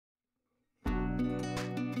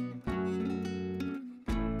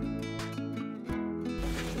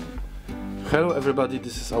Hello everybody,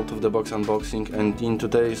 this is Out of the Box Unboxing, and in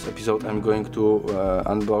today's episode I'm going to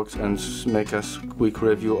unbox and make a quick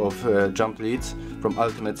review of jump leads from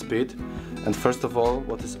UltimateSpeed. And first of all,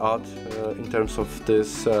 what is odd in terms of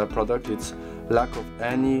this product, it's lack of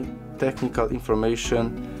any technical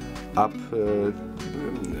information up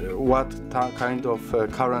what kind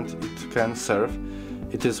of current it can serve.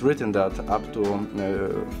 It is written that up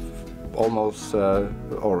to almost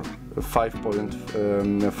or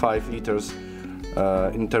 5.5 liters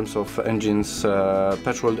in terms of engines,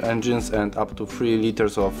 petrol engines, and up to 3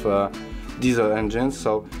 liters of diesel engines.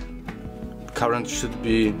 So current should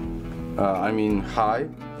be I mean high,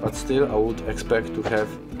 but still I would expect to have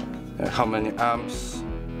how many amps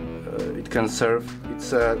it can serve.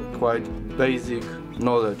 It's a quite basic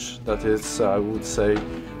knowledge that is, I would say,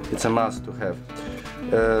 it's a must to have.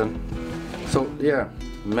 So yeah,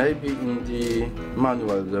 maybe in the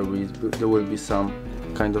manual there will be some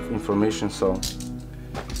kind of information, so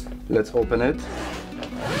let's open it.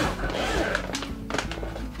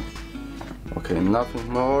 Okay,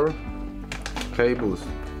 nothing more. Cables,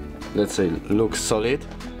 let's say, look solid,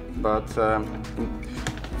 but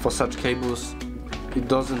for such cables it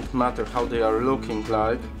doesn't matter how they are looking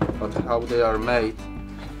like, but how they are made,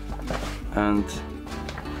 and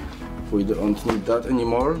we don't need that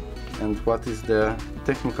anymore. And what is the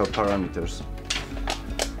technical parameters?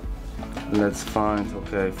 Let's find.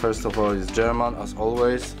 Okay, first of all, it's German as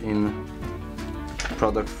always in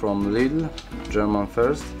product from Lidl, German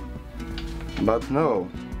first. But no,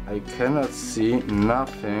 I cannot see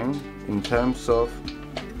nothing in terms of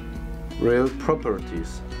real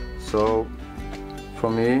properties. So for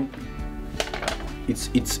me,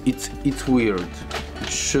 it's weird. It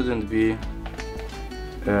shouldn't be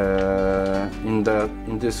in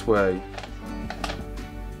this way.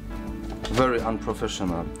 Very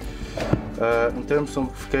unprofessional. In terms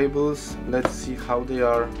of cables, let's see how they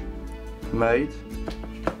are made.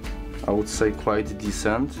 I would say quite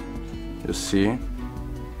decent, you see.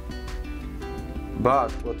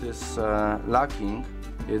 But what is lacking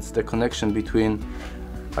is the connection between,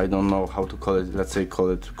 I don't know how to call it, let's say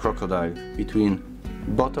call it crocodile, between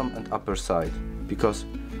bottom and upper side. Because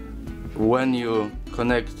when you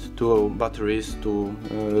connect two batteries to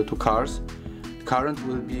cars, current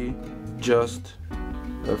will be just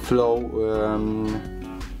flow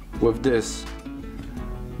with this.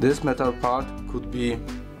 This metal part could be,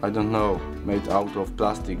 I don't know, made out of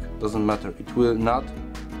plastic, doesn't matter. It will not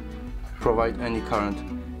provide any current.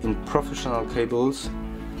 In professional cables,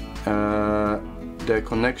 the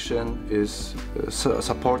connection is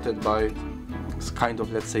supported by kind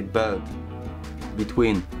of, let's say, belt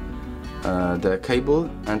between the cable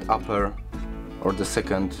and upper or the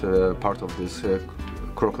second part of this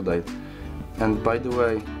crocodile. And by the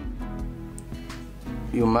way,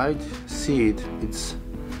 you might see it, it's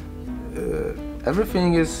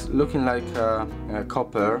everything is looking like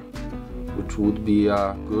copper, which would be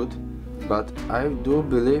good, but I do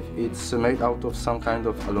believe it's made out of some kind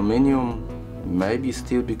of aluminium, maybe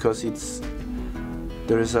steel, because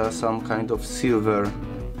there is some kind of silver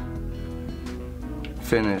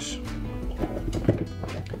finish.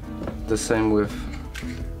 The same with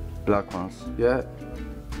black ones. Yeah,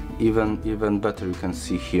 even better, you can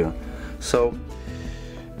see here. So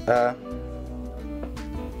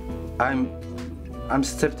I'm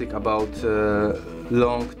skeptic about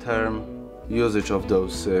long-term usage of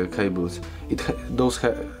those cables.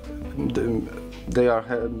 They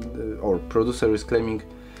are or producer is claiming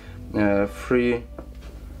 3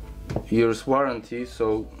 years warranty,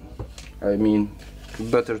 so I mean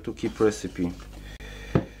better to keep recipe.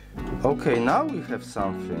 Okay, now we have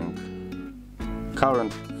something.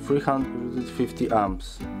 Current 350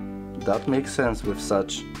 amps. That makes sense with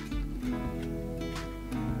such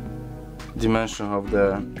dimension of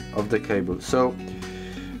the cable. So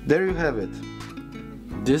there you have it.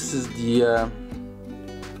 This is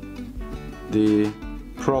the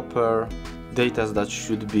proper data that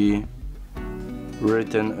should be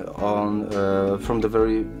written on from the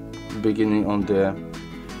very beginning on the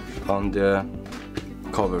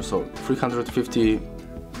cover. So 350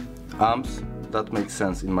 amps, that makes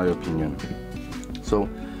sense in my opinion. So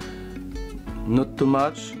not too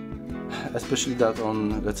much, especially that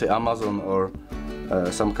on, let's say, Amazon or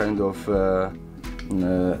some kind of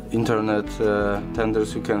internet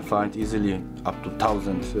tenders you can find easily up to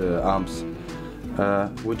 1000 amps,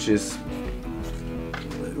 which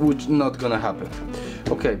not gonna happen.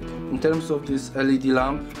 Okay, in terms of this LED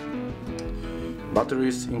lamp,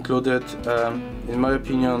 batteries included. In my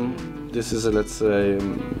opinion, this is let's say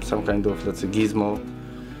some kind of, let's say, gizmo.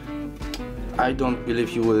 I don't believe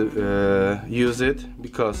you will use it,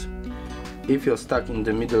 because if you're stuck in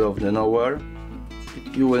the middle of the nowhere,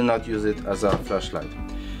 you will not use it as a flashlight.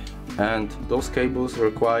 And those cables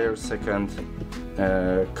require second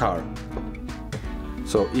car.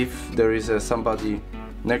 So if there is somebody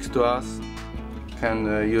next to us, can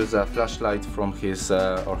use a flashlight from his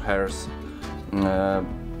or hers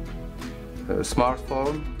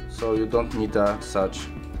smartphone, so you don't need such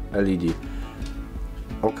LED.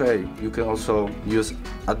 Okay, you can also use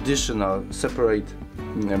additional separate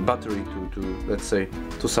battery to let's say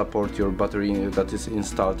to support your battery that is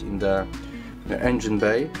installed in the engine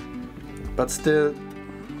bay, but still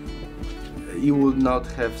you would not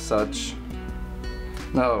have such,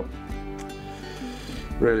 no,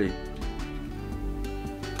 really.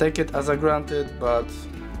 Take it as a granted, but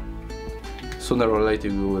sooner or later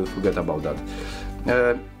you will forget about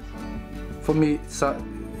that. For me,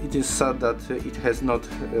 it is sad that it has not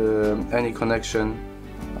any connection,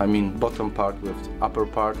 I mean bottom part with upper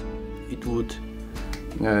part. It would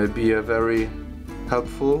be a very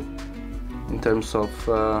helpful in terms of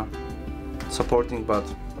supporting, but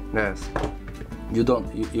yes,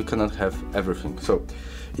 you cannot have everything. So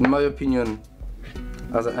in my opinion,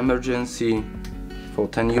 as an emergency, for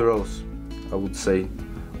 10 euros, I would say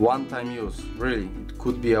one-time use. Really, it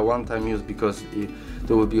could be a one-time use, because it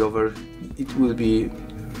will be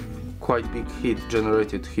quite big heat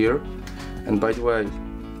generated here. And by the way,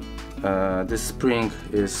 this spring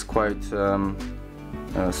is quite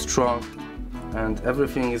strong, and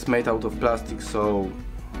everything is made out of plastic. So,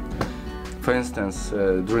 for instance,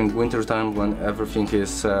 during winter time, when everything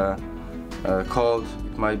is cold,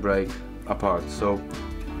 it might break apart. So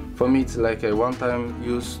for me, it's like a one-time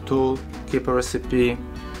use tool, keep a recipe,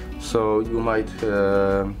 so you might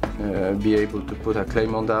be able to put a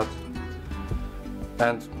claim on that.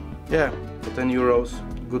 And yeah, for 10 euros,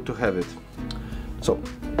 good to have it. So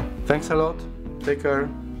thanks a lot, take care,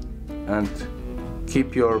 and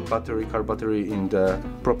keep your car battery in the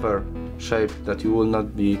proper shape, that you will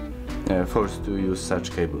not be forced to use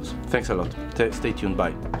such cables. Thanks a lot, stay tuned,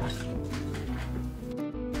 bye.